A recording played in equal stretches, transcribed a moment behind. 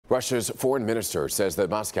Russia's foreign minister says that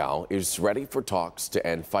Moscow is ready for talks to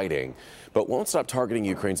end fighting, but won't stop targeting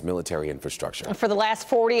Ukraine's military infrastructure. For the last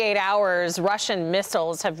 48 hours, Russian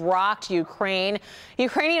missiles have rocked Ukraine.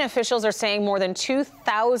 Ukrainian officials are saying more than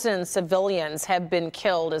 2,000 civilians have been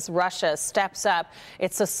killed as Russia steps up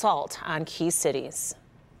its assault on key cities.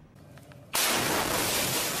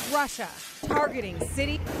 Russia targeting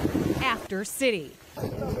city after city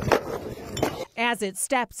as it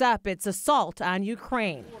steps up its assault on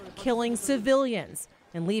Ukraine, killing civilians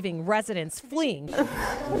and leaving residents fleeing.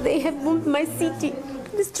 They have bombed my city,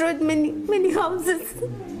 destroyed many houses.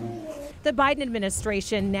 The Biden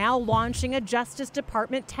administration now launching a Justice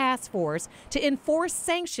Department task force to enforce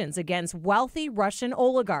sanctions against wealthy Russian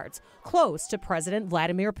oligarchs close to President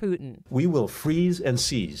Vladimir Putin. We will freeze and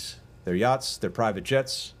seize their yachts, their private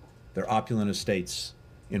jets, their opulent estates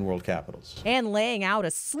in world capitals. And laying out a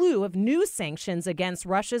slew of new sanctions against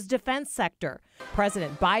Russia's defense sector.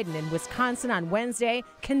 President Biden in Wisconsin on Wednesday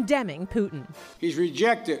condemning Putin. He's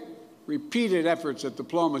rejected repeated efforts at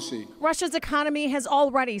diplomacy. Russia's economy has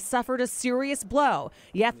already suffered a serious blow,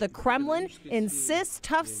 yet the Kremlin insists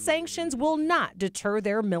tough sanctions will not deter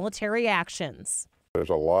their military actions. There's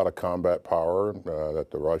a lot of combat power that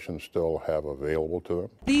the Russians still have available to them.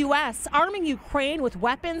 The U.S. arming Ukraine with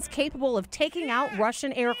weapons capable of taking out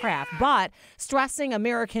Russian aircraft, but stressing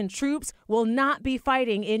American troops will not be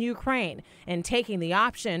fighting in Ukraine and taking the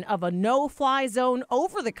option of a no-fly zone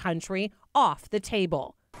over the country off the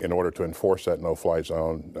table. In order to enforce that no-fly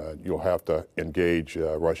zone, you'll have to engage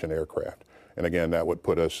Russian aircraft. And again, that would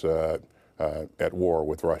put us at war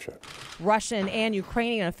with Russia. Russian and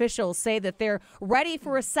Ukrainian officials say that they're ready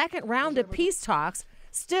for a second round of peace talks.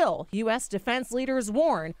 Still, U.S. defense leaders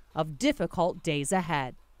warn of difficult days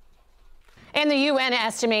ahead. And the UN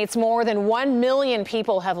estimates more than 1 million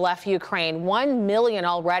people have left Ukraine, 1 million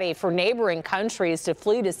already for neighboring countries to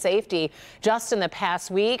flee to safety. Just in the past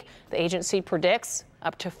week, the agency predicts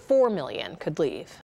up to 4 million could leave.